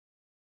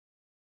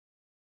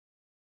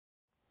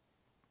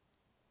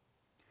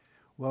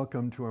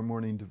Welcome to our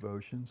morning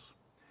devotions.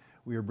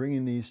 We are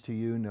bringing these to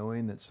you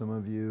knowing that some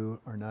of you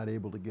are not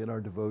able to get our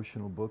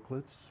devotional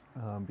booklets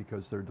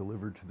because they're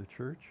delivered to the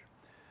church.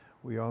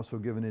 We also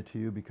given it to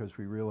you because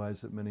we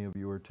realize that many of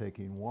you are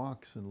taking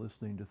walks and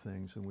listening to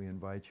things, and we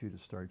invite you to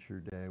start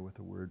your day with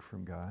a word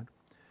from God.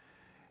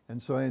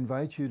 And so I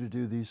invite you to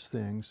do these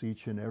things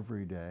each and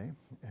every day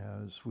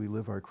as we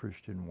live our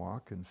Christian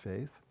walk and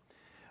faith.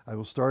 I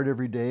will start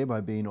every day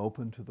by being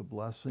open to the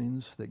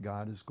blessings that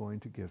God is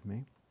going to give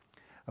me.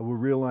 I will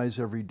realize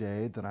every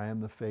day that I am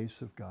the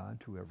face of God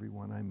to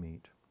everyone I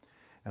meet.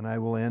 And I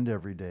will end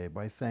every day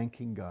by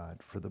thanking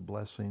God for the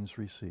blessings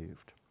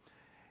received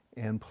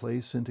and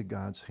place into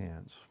God's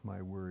hands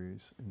my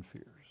worries and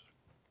fears.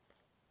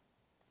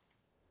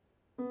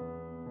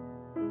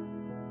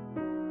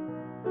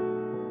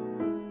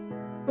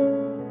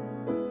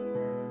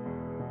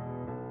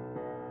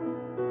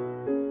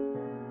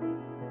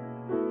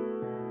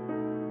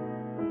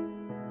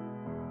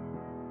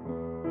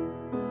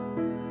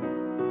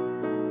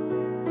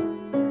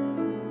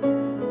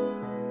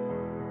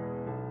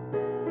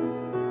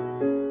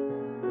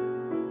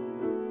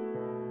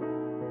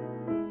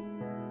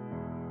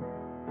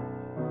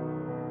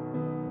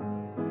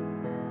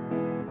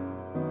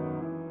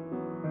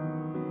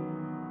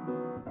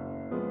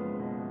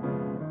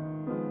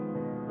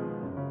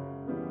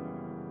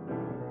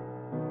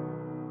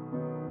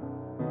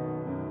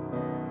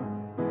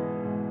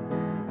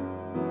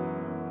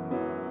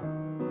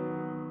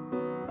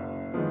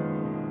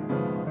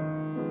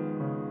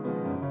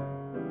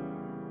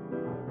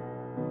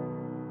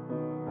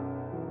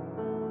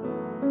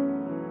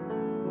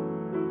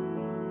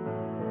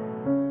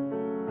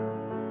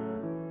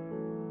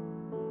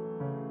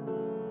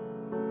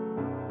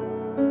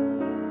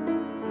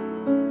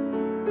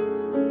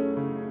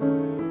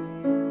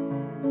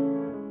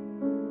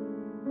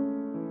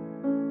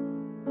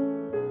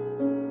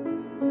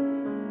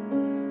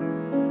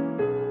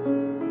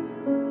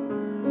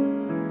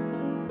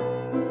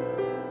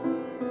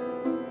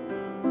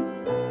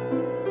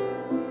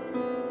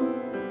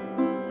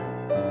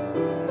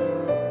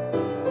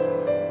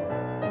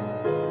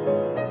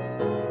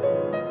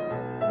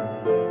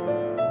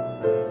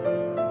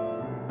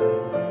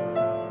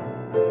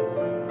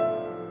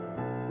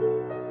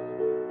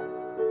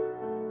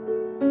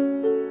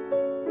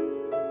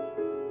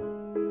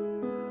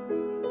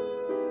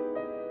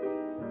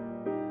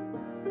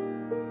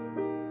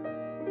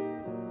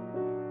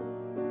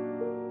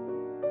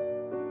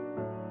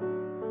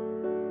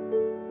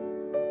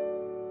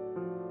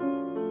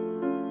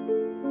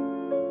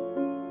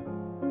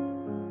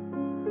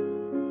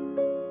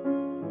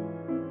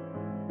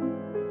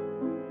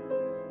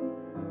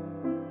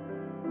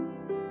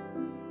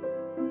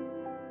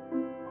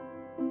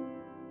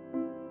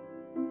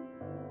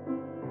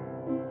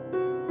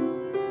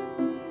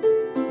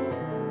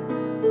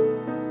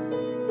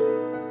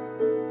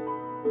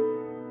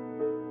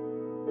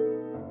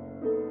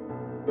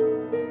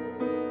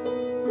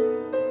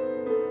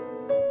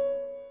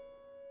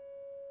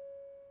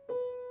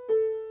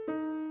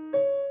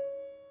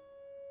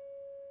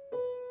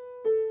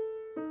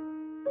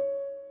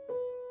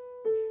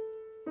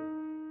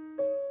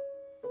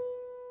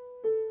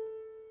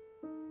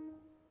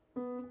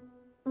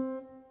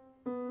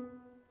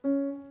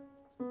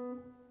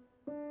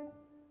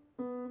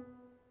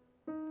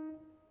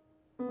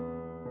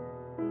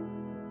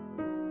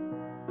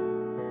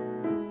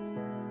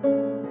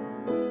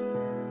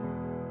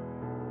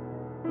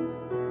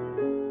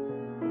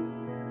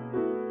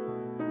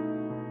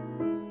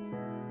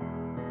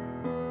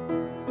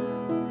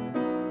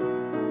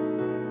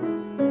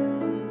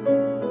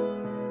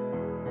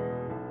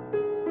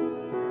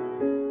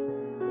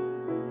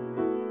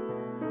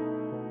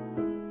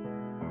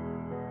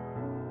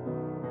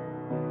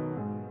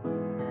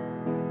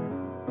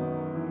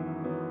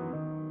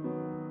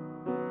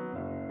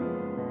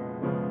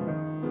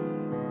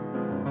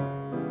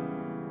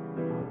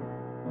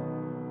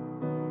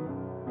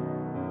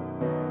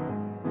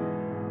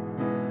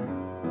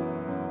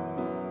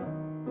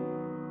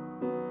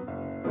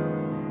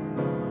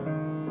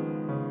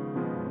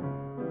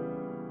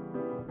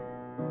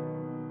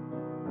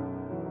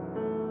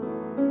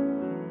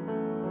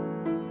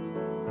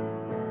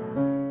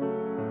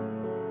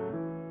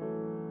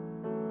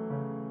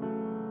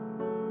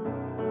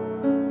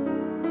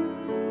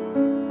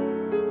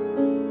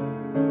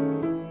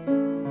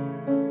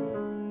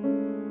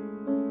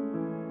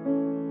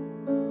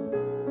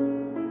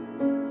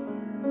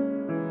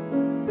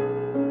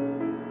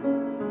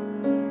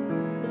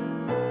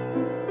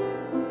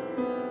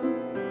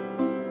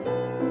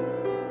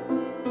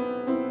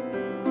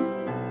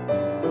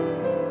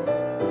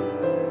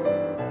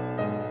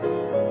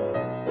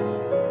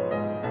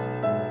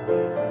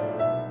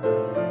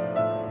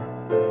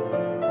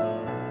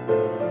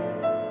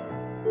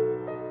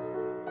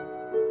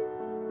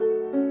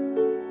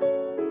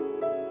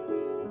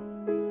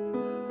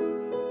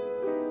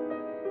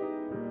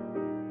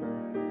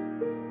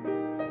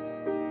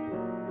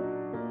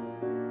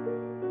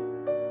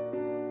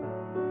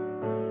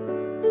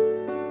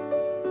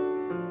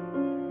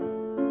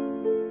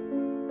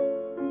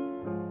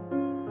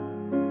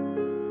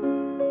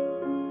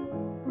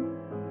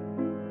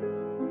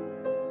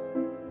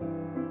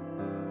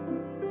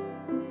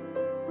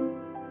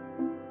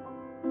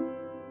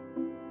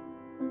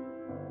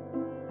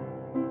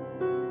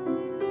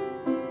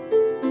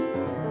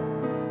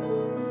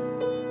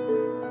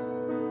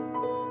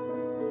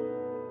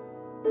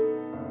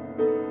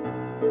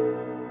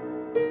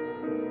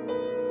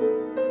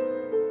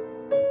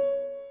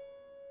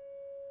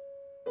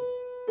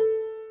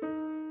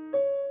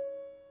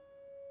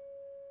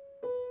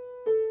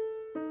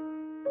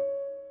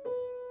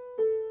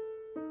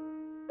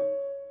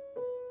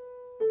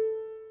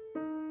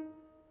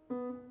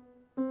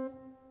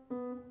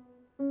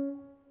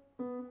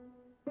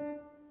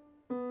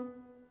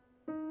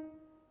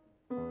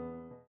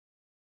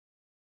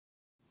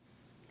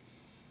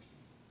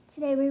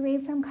 Today we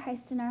read from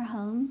Christ in Our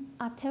Home,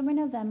 October,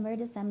 November,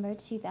 December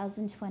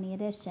 2020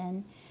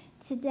 edition.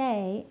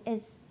 Today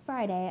is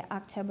Friday,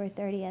 October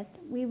 30th.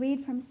 We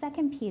read from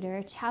 2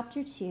 Peter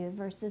chapter 2,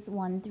 verses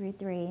 1 through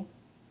 3.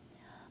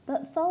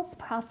 But false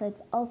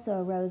prophets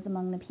also arose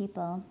among the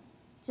people,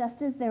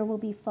 just as there will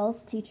be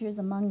false teachers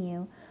among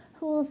you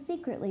who will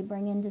secretly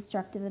bring in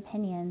destructive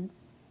opinions.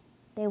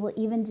 They will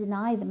even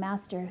deny the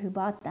master who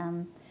bought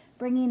them,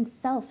 bringing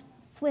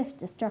swift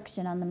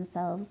destruction on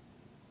themselves.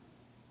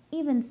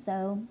 Even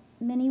so,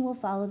 many will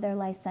follow their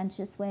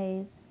licentious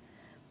ways.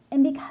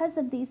 And because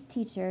of these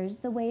teachers,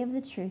 the way of the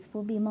truth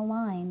will be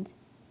maligned.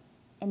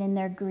 And in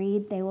their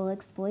greed, they will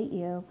exploit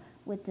you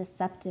with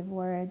deceptive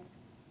words.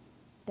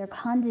 Their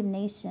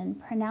condemnation,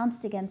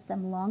 pronounced against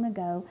them long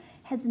ago,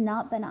 has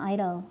not been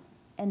idle,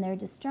 and their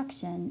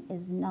destruction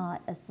is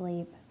not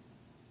asleep.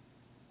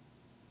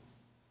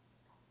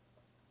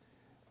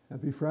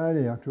 Happy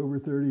Friday,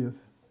 October 30th.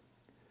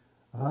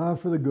 Ah,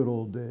 for the good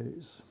old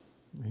days.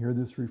 I hear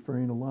this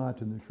refrain a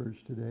lot in the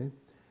church today.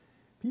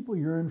 People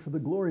yearn for the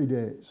glory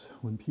days,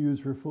 when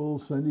pews were full,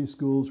 Sunday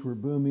schools were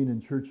booming, and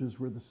churches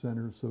were the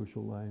center of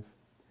social life.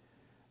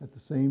 At the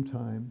same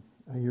time,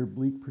 I hear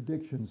bleak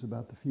predictions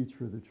about the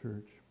future of the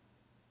church.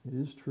 It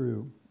is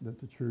true that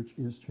the church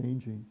is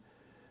changing,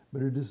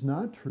 but it is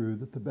not true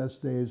that the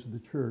best days of the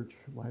church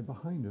lie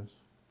behind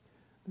us.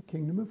 The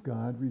kingdom of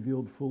God,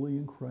 revealed fully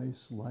in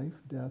Christ's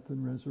life, death,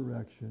 and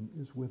resurrection,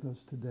 is with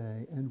us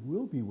today and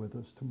will be with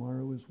us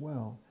tomorrow as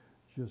well,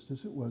 just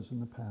as it was in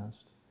the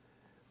past.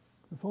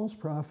 The false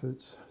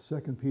prophets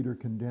 2 Peter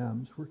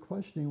condemns were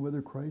questioning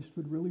whether Christ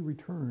would really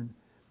return.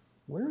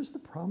 Where is the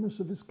promise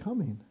of his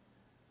coming?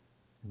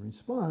 In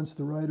response,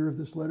 the writer of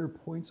this letter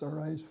points our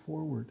eyes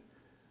forward.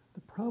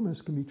 The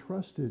promise can be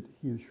trusted,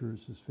 he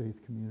assures his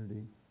faith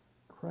community.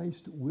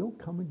 Christ will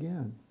come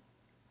again.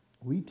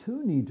 We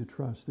too need to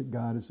trust that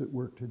God is at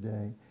work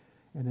today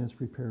and has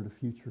prepared a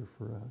future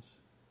for us.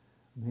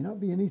 It may not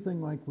be anything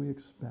like we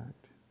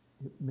expect.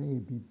 It may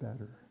be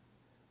better.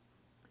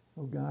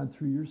 Oh God,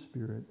 through your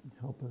Spirit,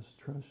 help us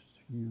trust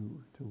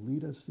you to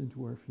lead us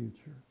into our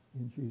future.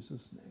 In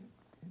Jesus' name,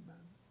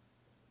 amen.